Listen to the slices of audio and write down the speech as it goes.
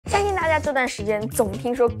相信大家这段时间总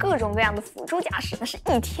听说各种各样的辅助驾驶，那是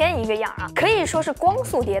一天一个样啊，可以说是光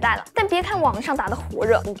速迭代了。但别看网上打得火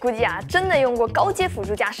热，我估计啊，真的用过高阶辅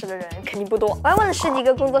助驾驶的人肯定不多。我还问了10几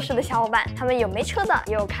个工作室的小伙伴，他们有没车的，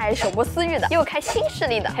也有开手拨思域的，也有开新势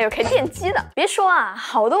力的，还有开电机的。别说啊，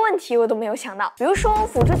好多问题我都没有想到，比如说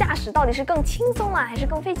辅助驾驶到底是更轻松了，还是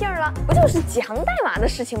更费劲儿了？不就是几行代码的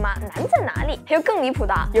事情吗？难在哪里？还有更离谱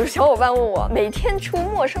的，有小伙伴问我，每天出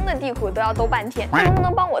陌生的地库都要兜半天，能不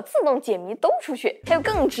能帮我自动解谜兜出去？还有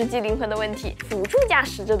更直击灵魂的问题，辅助驾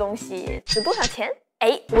驶这东西值多少钱？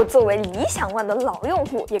我作为理想ONE的老用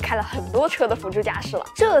户，也开了很多车的辅助驾驶了。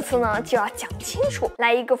这次呢，就要讲清楚，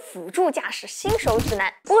来一个辅助驾驶新手指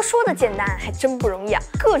南。不过说的简单，还真不容易啊！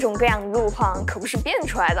各种各样的路况可不是变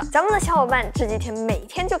出来的。咱们的小伙伴这几天每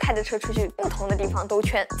天就开着车出去不同的地方兜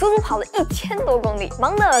圈，足足跑了1000多公里，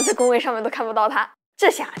忙得在工位上面都看不到他。这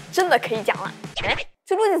下真的可以讲了。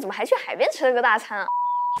这路径怎么还去海边吃了个大餐啊？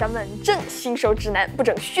咱们真新手指南不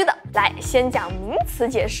整虚的，来先讲名词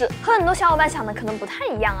解释，和很多小伙伴想的可能不太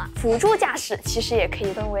一样啊。辅助驾驶其实也可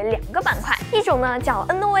以分为2个板块，一种呢叫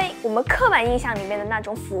NOA， 我们刻板印象里面的那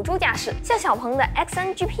种辅助驾驶，像小鹏的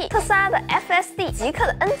XNGP、特斯拉的 FSD、极客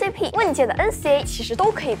的 NZP、问界的 NCA， 其实都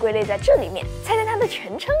可以归类在这里面。猜猜它的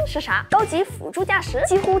全称是啥？高级辅助驾驶？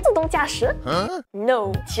几乎自动驾驶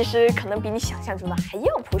？No， 其实可能比你想象中的还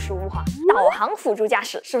要朴实无华。导航辅助驾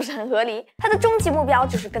驶是不是很合理？它的终极目标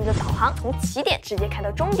就是跟着导航从起点直接开到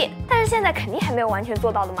终点，但是现在肯定还没有完全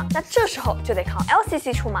做到的嘛，那这时候就得靠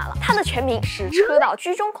LCC 出马了。它的全名是车道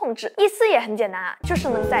居中控制，意思也很简单啊，就是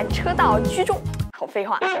能在车道居中。好废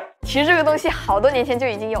话，其实这个东西好多年前就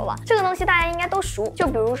已经有了，这个东西大家应该都熟，就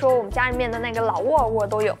比如说我们家里面的那个老沃尔沃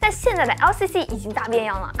都有，但现在的 LCC 已经大变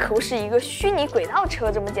样了，可不是一个虚拟轨道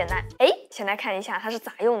车这么简单。先来看一下它是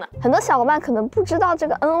咋用的。很多小伙伴可能不知道这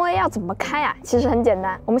个 NOA 要怎么开啊，其实很简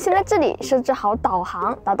单，我们先在这里设置好导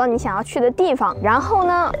航，导到你想要去的地方，然后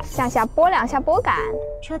呢向下拨2下拨杆，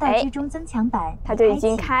车道居中增强版，它就已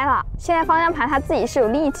经开了。现在方向盘它自己是有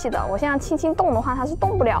力气的，我现在轻轻动的话它是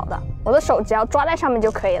动不了的，我的手只要抓在上面就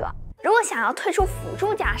可以了。如果想要退出辅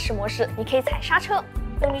助驾驶模式，你可以踩刹车，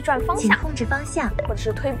用力转方向，请控制方向，或者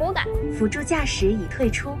是推拨杆。辅助驾驶已退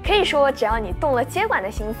出。可以说，只要你动了接管的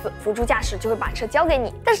心思，辅助驾驶就会把车交给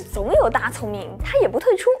你。但是总有大聪明，他也不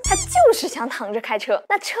退出，他就是想躺着开车。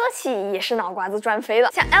那车企也是脑瓜子转飞了。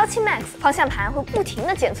像 L7 Max 方向盘会不停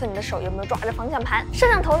的检测你的手有没有抓着方向盘，摄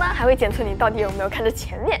像头呢还会检测你到底有没有看着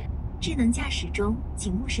前面。智能驾驶中，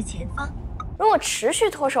请目视前方。如果持续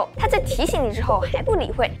脱手，它在提醒你之后还不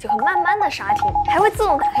理会，就会慢慢的刹停，还会自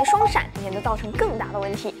动打开双闪，免得造成更大的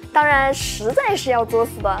问题。当然，实在是要作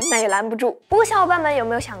死的，那也拦不住。不过小伙伴们有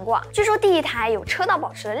没有想过啊？据说第一台有车道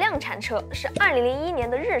保持的量产车是2001年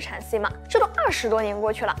的日产 C 嘛，这都20多年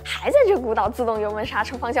过去了，还在这鼓捣自动油门刹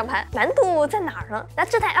车方向盘，难度在哪儿呢？拿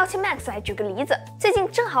这台 L7 Max 来举个例子，最近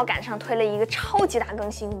正好赶上推了一个超级大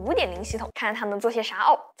更新5.0系统，看看它能做些啥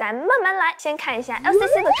哦。咱慢慢来，先看一下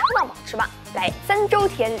LCC 的车道保持吧。来，3周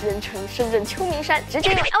田人称深圳秋名山，直接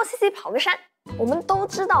用 LCC 跑个山。我们都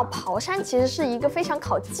知道跑山其实是一个非常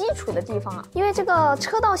考基础的地方啊，因为这个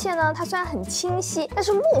车道线呢，它虽然很清晰，但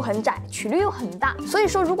是路很窄，曲率又很大，所以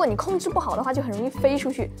说如果你控制不好的话，就很容易飞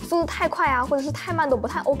出去，速度太快啊，或者是太慢都不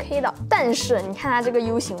太 OK 的。但是你看它这个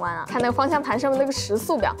U 型弯啊，看那个方向盘上面那个时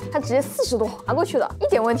速表，它直接40度滑过去了，一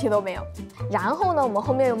点问题都没有。然后呢，我们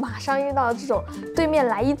后面又马上遇到了这种对面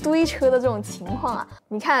来一堆车的这种情况啊，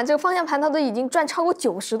你看这个方向盘它都已经转超过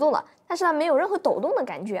90度了，但是它没有任何抖动的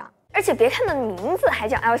感觉啊。而且别看它的名字还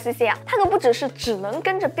叫 LCC 啊，它可不只是只能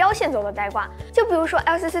跟着标线走的呆瓜。就比如说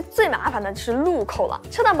LCC 最麻烦的就是路口了，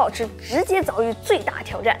车道保持直接遭遇最大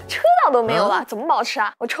挑战，车道都没有了，怎么保持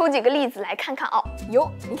啊？我抽几个例子来看看哦。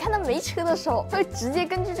你看它没车的时候，它会直接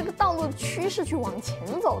根据这个道路的趋势去往前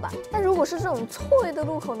走的。但如果是这种错位的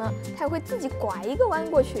路口呢，它也会自己拐一个弯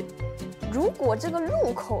过去。如果这个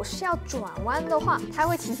路口是要转弯的话，它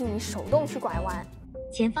会提醒你手动去拐弯。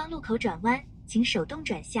前方路口转弯，请手动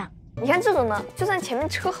转向。你看这种呢，就算前面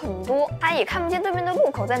车很多，它也看不见对面的路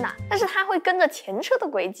口在哪，但是它会跟着前车的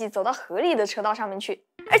轨迹走到合理的车道上面去，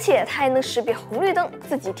而且它还能识别红绿灯，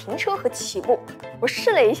自己停车和起步。我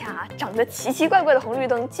试了一下啊，长得奇奇怪怪的红绿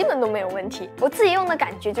灯基本都没有问题。我自己用的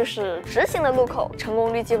感觉就是直行的路口成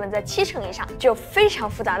功率基本在70%以上，只有非常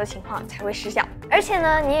复杂的情况才会失效。而且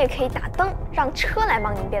呢，你也可以打灯，让车来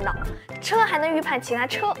帮你变道，车还能预判其他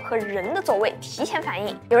车和人的走位，提前反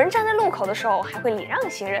应。有人站在路口的时候还会礼让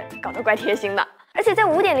行人，搞得怪贴心的。而且在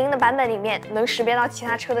5.0的版本里面，能识别到其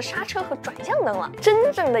他车的刹车和转向灯了，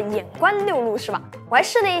真正的眼观六路是吧？我还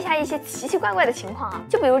试了一下一些奇奇怪怪的情况啊，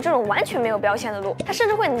就比如这种完全没有标线的路，它甚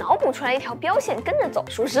至会脑补出来一条标线跟着走，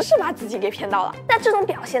属实是把自己给骗到了。那这种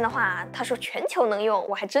表现的话，他说全球能用，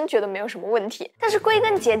我还真觉得没有什么问题。但是归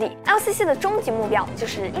根结底 ，LCC 的终极目标就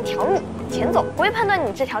是一条路往前走，不会判断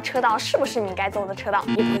你这条车道是不是你该走的车道，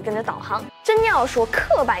也不会跟着导航。真要说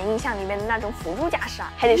刻板印象里面的那种辅助驾驶啊，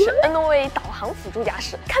还得是 NOA 导航辅助驾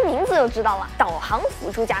驶。看名字就知道了，导航辅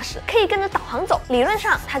助驾驶可以跟着导航走，理论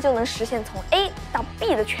上它就能实现从 A 到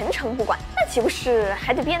B 的全程不管。那岂不是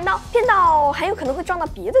还得变道？变道还有可能会撞到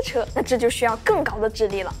别的车，那这就需要更高的智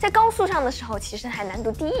力了。在高速上的时候，其实还难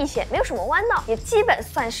度低一些，没有什么弯道，也基本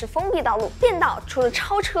算是封闭道路。变道除了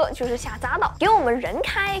超车就是下匝道，给我们人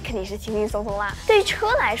开肯定是轻轻松松啦。对于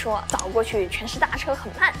车来说，早过去全是大车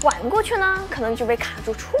很慢，晚过去呢可能就被卡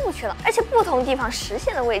住出不去了。而且不同地方实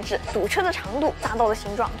线的位置、堵车的长度、匝道的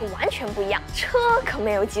形状都完全不一样。车可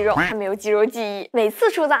没有肌肉，还没有肌肉记忆，每次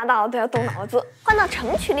出匝道都要动脑子。换到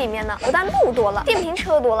城区里面呢，不但路多了，电瓶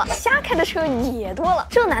车多了，瞎开的车也多了，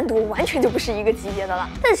这难度完全就不是一个级别的了。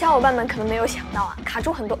但小伙伴们可能没有想到啊，卡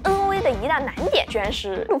住很多 NOA 的一大难点，居然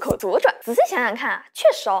是路口左转。仔细想想看啊，确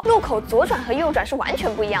实哦，路口左转和右转是完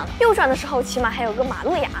全不一样的。右转的时候起码还有个马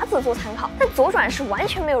路牙子做参考，但左转是完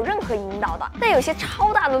全没有任何引导的。但有些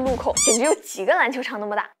超大的路口，简直有几个篮球场那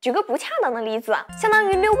么大。举个不恰当的例子啊，相当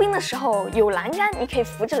于溜冰的时候有栏杆，你可以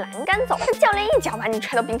扶着栏杆走，但教练一脚把你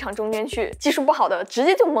踹到冰场中间去，技术不好的直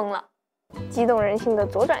接就懵了。激动人心的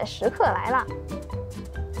左转时刻来了，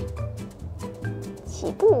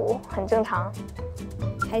起步很正常，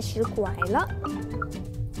开始拐了。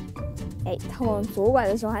哎，他往左拐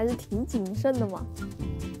的时候还是挺谨慎的嘛，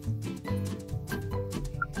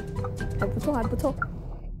还不错，还不错。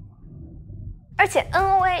而且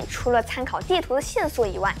NOA 除了参考地图的线索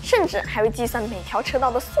以外，甚至还会计算每条车道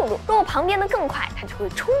的速度。如果旁边的更快，它就会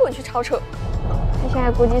冲过去超车。你现在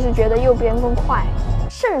估计是觉得右边更快，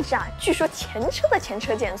甚至啊，据说前车的前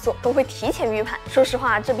车减速都会提前预判。说实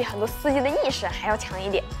话，这比很多司机的意识还要强一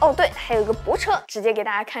点。哦，对，还有一个泊车，直接给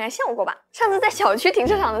大家看看效果吧。上次在小区停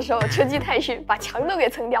车场的时候，车技太逊，把墙都给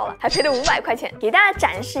蹭掉了，还赔了500块钱。给大家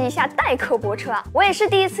展示一下代客泊车啊，我也是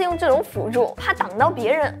第一次用这种辅助，怕挡到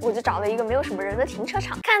别人，我就找了一个没有什么人的停车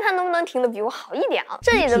场，看他能不能停得比我好一点啊。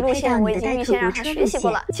这里的路线我已经预先让他学习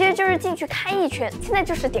过了，其实就是进去开一圈，现在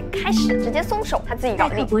就是点开始，直接松手，他自己搞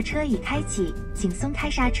定。代客泊车已开启，请松开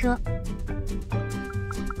刹车。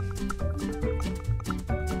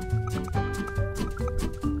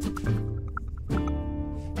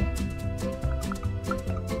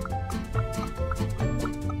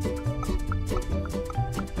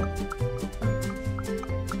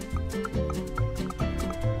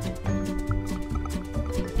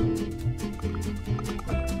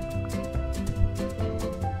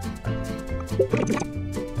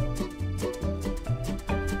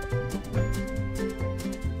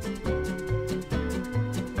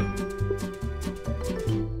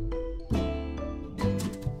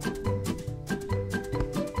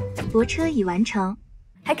泊车已完成。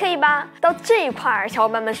还可以吧？到这一块，小伙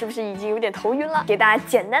伴们是不是已经有点头晕了？给大家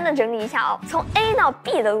简单的整理一下哦。从 A 到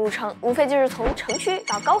B 的路程，无非就是从城区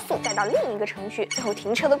到高速，再到另一个城区，最后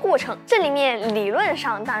停车的过程。这里面理论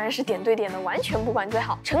上当然是点对点的，完全不管最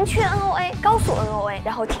好。城区 NOA， 高速 NOA，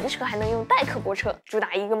 然后停车还能用代客泊车，主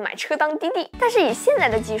打一个买车当滴滴。但是以现在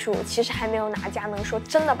的技术，其实还没有哪家能说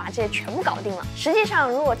真的把这些全部搞定了。实际上，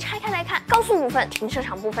如果拆开来看，高速部分、停车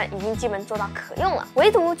场部分已经基本做到可用了，唯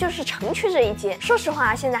独就是城区这一节，说实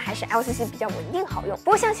话，现在还是 LCC 比较稳定好用。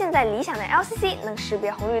不过像现在理想的 LCC 能识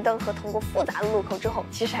别红绿灯和通过复杂的路口之后，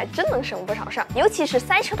其实还真能省不少事儿，尤其是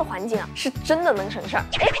塞车的环境啊，是真的能省事儿。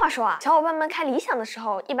哎，话说啊，小伙伴们开理想的时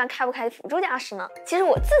候，一般开不开辅助驾驶呢？其实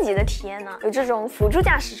我自己的体验呢，有这种辅助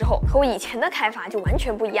驾驶之后，和我以前的开法就完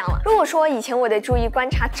全不一样了。如果说以前我得注意观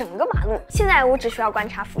察整个马路，现在我只需要观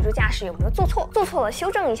察辅助驾驶有没有做错，做错了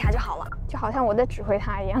修正一下就好了。就好像我在指挥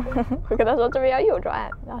他一样，我跟他说这边要右转，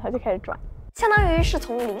然后他就开始转。相当于是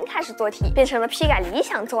从零开始做题，变成了批改理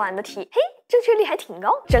想做完的题。嘿，正确率还挺高，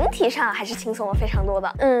整体上还是轻松了非常多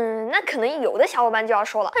的。那可能有的小伙伴就要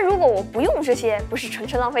说了，那如果我不用这些，不是纯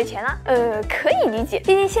纯浪费钱啊？可以理解，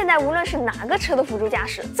毕竟现在无论是哪个车的辅助驾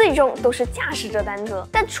驶，最终都是驾驶者担责。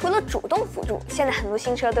但除了主动辅助，现在很多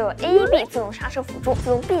新车都有 AEB 自动刹车辅助、自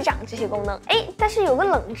动避障这些功能。但是有个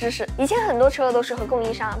冷知识，以前很多车都是和供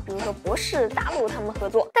应商，比如说博世、大陆他们合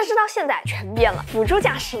作，但是到现在全变了，辅助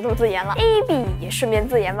驾驶都自研了，AEB 也顺便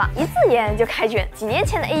自研吧，一自研就开卷。几年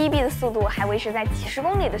前的 AEB 的速度还还维持在几十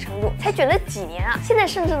公里的程度，才卷了几年啊，现在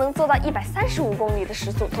甚至能做到135公里的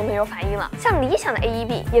时速都能有反应了。像理想的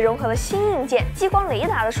AEB 也融合了新硬件、激光雷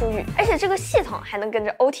达的数据，而且这个系统还能跟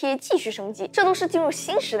着 OTA 继续升级，这都是进入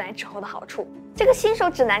新时代之后的好处。这个新手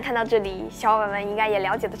指南看到这里，小伙伴们应该也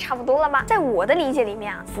了解的差不多了吧？在我的理解里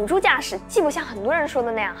面啊，辅助驾驶既不像很多人说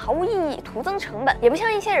的那样毫无意义、徒增成本，也不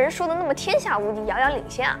像一些人说的那么天下无敌、遥遥领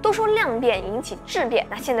先啊。都说量变引起质变，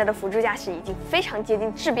那现在的辅助驾驶已经非常接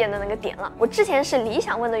近质变的那个点了。我之前是理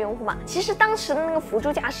想ONE的用户嘛，其实当时的那个辅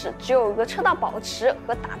助驾驶只有一个车道保持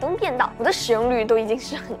和打灯变道，我的使用率都已经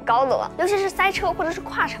是很高的了，尤其是塞车或者是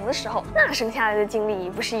跨城的时候，那省下来的精力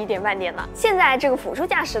不是一点半点的。现在这个辅助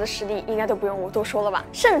驾驶的实力应该都不用我多说了吧？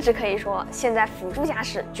甚至可以说，现在辅助驾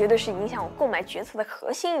驶绝对是影响我购买决策的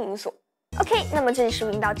核心因素。OK， 那么这期视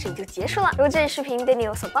频到这里就结束了。如果这期视频对你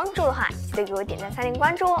有所帮助的话，记得给我点赞、3连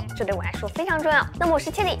关注哦，这对我来说非常重要。那么我是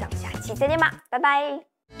千里，咱们下期再见吧，拜拜。